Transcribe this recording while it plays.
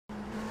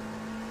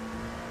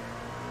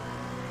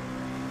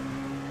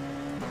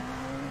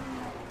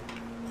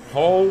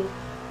Oh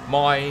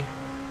my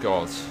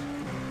god.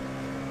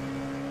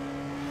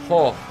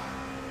 Oh.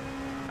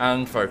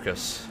 And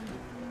focus.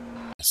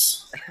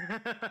 Yes.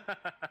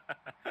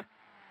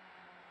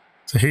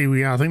 So here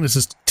we are. I think this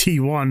is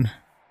T1.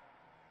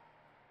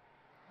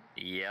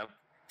 Yep.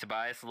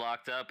 Tobias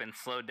locked up and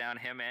slowed down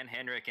him, and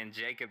Henrik and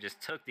Jacob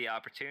just took the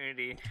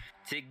opportunity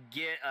to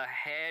get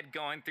ahead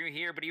going through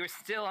here, but he was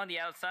still on the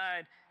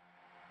outside.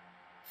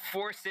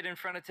 Forced it in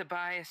front of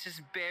Tobias,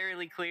 just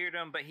barely cleared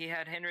him, but he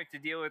had Henrik to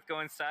deal with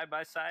going side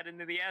by side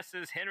into the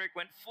S's. Henrik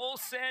went full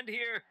send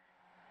here.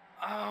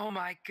 Oh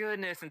my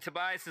goodness, and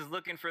Tobias is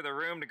looking for the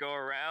room to go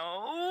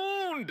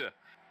around.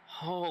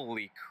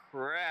 Holy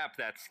crap,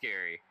 that's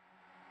scary.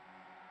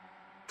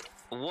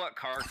 What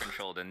car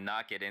control to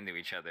not get into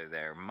each other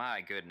there? My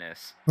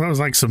goodness. That was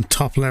like some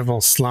top-level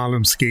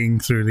slalom skiing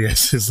through the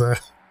S's there.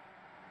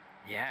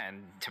 Yeah,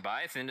 and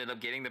Tobias ended up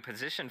getting the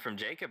position from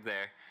Jacob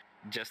there,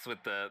 just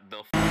with the...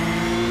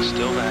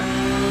 Still there.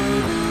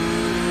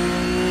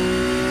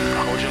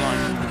 Hold your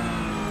line.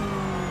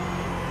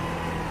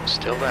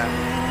 Still there.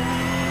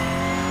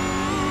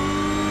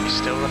 He's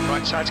still the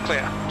right side's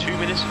clear. 2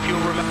 minutes fuel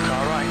room at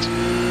car right.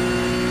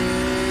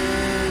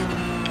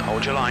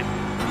 Hold your line.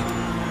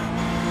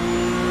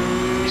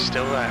 He's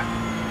still there.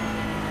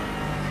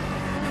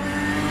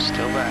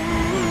 Still there.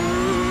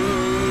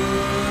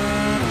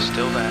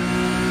 Still there.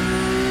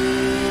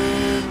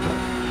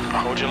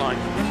 Hold your line.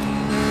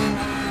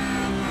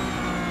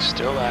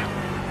 Still there.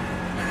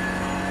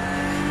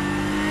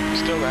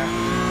 Still there.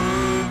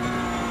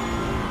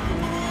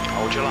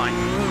 Hold your line.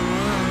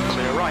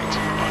 Clear right.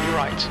 On your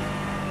right.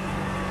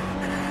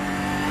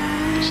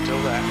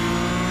 Still there.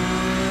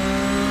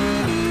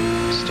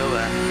 Still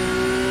there.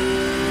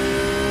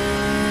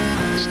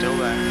 Still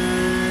there.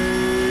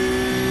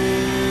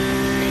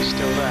 He's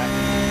still there.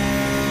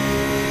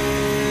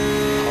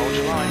 Hold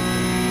your line.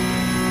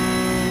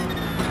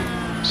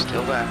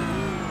 Still there.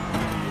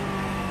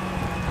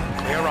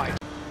 Clear right.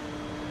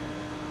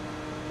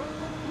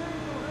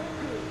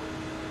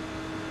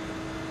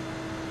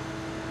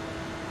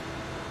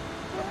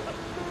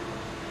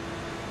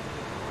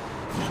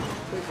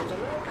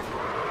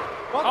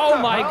 Oh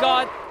my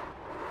god!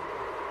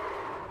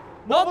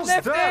 Not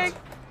lifting! that?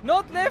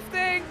 Not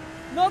lifting!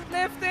 Not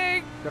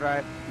lifting!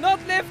 Right. Not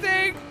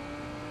lifting!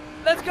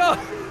 Let's go!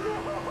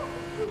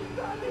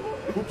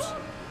 Oops.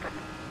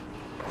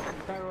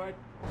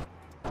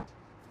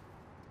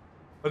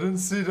 I didn't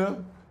see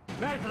them.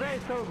 Next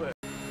race over.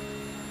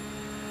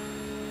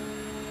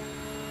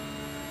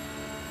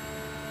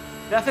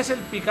 Te haces el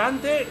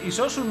picante y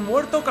sos un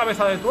muerto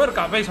cabeza de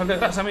tuerca. ¿Veis? Al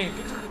detrás a mí.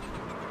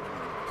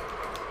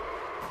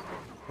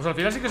 Pues al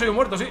final sí que soy un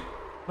muerto, sí.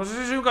 No sé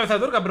si soy un cabeza de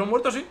tuerca, pero un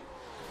muerto sí.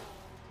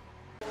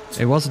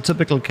 It was a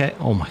typical case.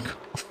 Oh my god.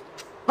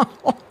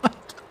 Oh my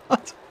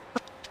god.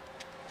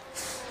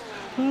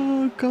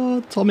 Oh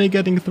god. Tommy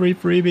getting 3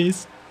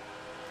 freebies.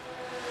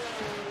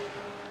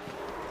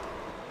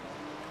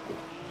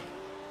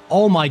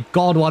 Oh my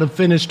god, what a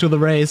finish to the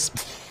race.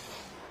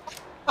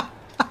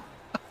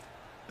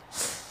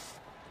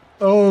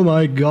 Oh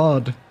my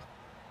god.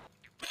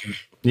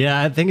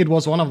 Yeah, I think it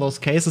was one of those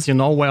cases, you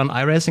know, where on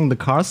iRacing the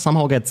cars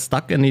somehow get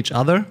stuck in each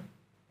other.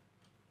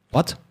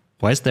 What?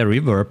 Why is there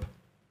reverb?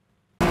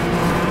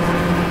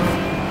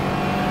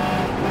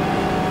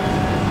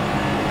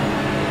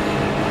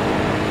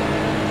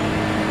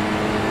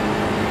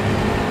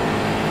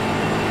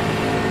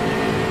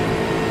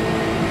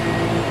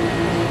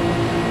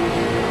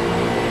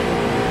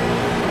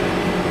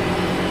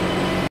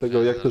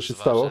 Tego, jak to się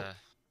stało?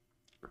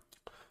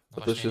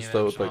 A to się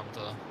stało tak.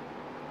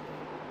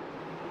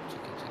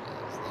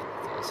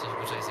 Coś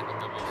dłużej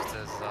sekundowo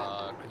chcę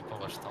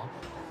zaklipować to.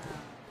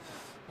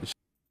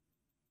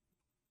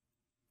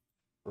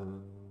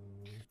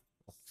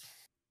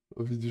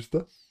 Widzisz to?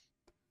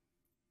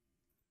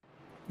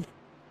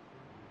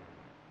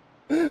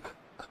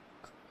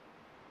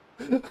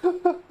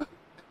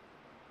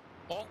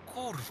 O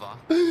kurwa!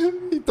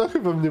 I to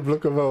chyba mnie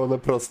blokowało na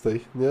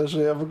prostej, nie?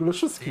 Że ja w ogóle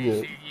szóstki nie...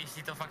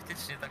 Jeśli to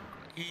faktycznie tak...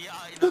 I ja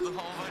idę do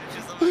hamowania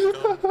się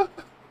zamykam.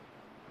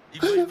 I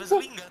byłeś bez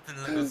winga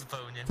tylnego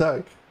zupełnie.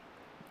 Tak.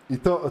 I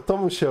to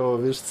musiało,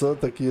 wiesz co,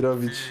 taki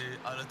robić...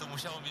 Ale to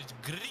musiało mieć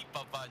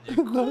gripa, panie.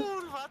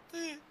 Kurwa,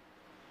 ty!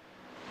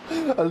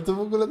 Ale to w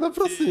ogóle na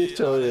prostej nie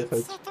chciało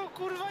jechać. Co to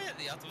kurwa?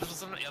 Ja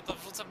to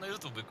wrzucam na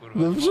YouTube, kurwa.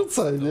 No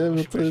wrzucaj,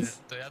 nie? Bo to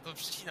jest... To ja to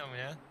przycinam,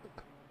 nie?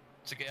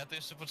 Czekaj, ja to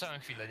jeszcze poczekam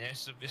chwilę, nie?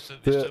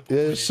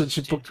 Ja jeszcze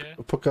ci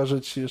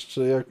pokażę ci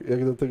jeszcze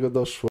jak do tego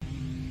doszło.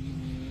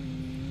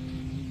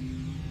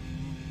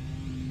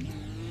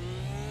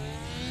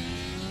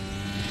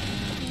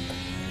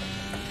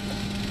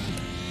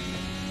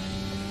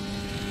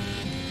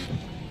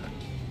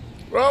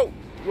 Whoa!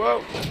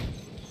 Whoa!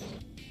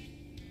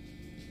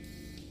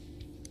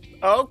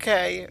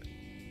 Okay.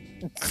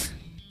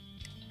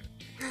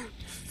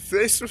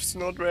 This was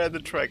not where the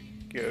track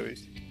goes.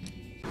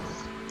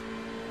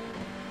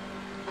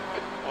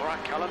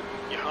 Alright, Callum,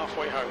 you're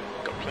halfway home.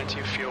 Got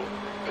plenty of fuel.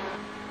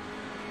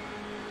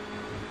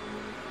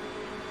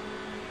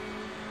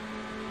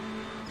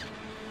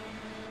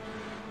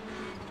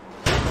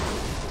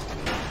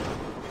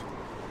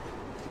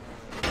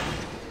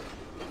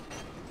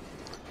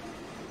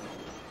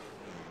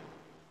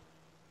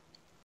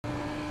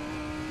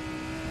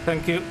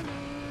 Thank you.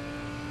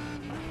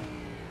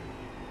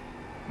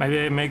 Maybe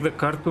I make the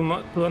car too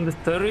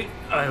understeery.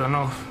 I don't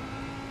know.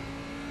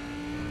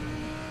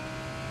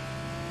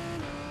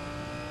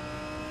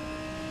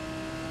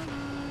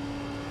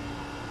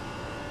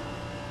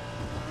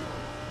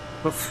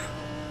 Oof.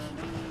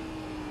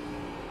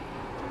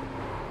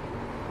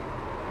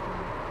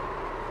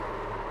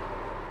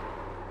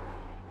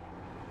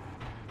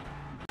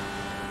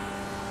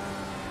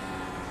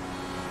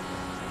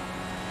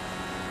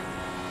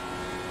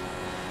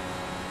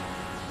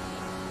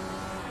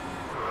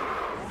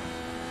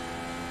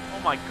 Oh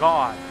my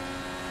god.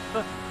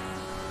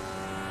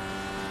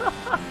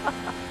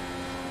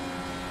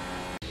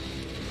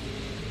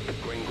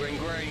 Green, green,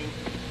 green.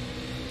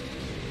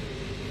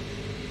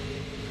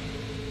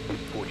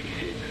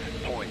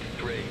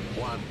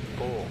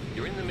 46.314.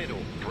 You're in the middle,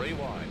 3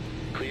 wide.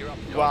 Clear up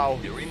top. Wow.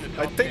 You're in the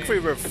I top think 10. we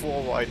were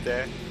 4 wide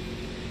there.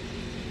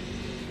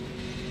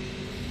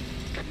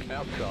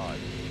 Outside.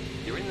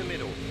 You're in the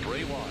middle,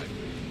 3 wide.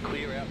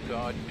 Clear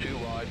outside, 2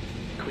 wide.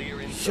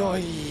 Clear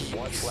inside. Yikes.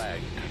 White flag,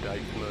 stay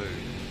smooth.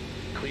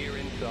 Clear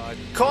inside.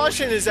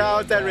 Caution is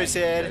out, there is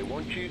They it.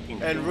 want you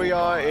in And single we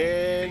are file.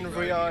 in, Keep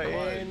we racing are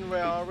close. in,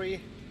 where are we?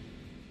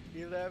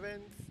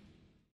 11th.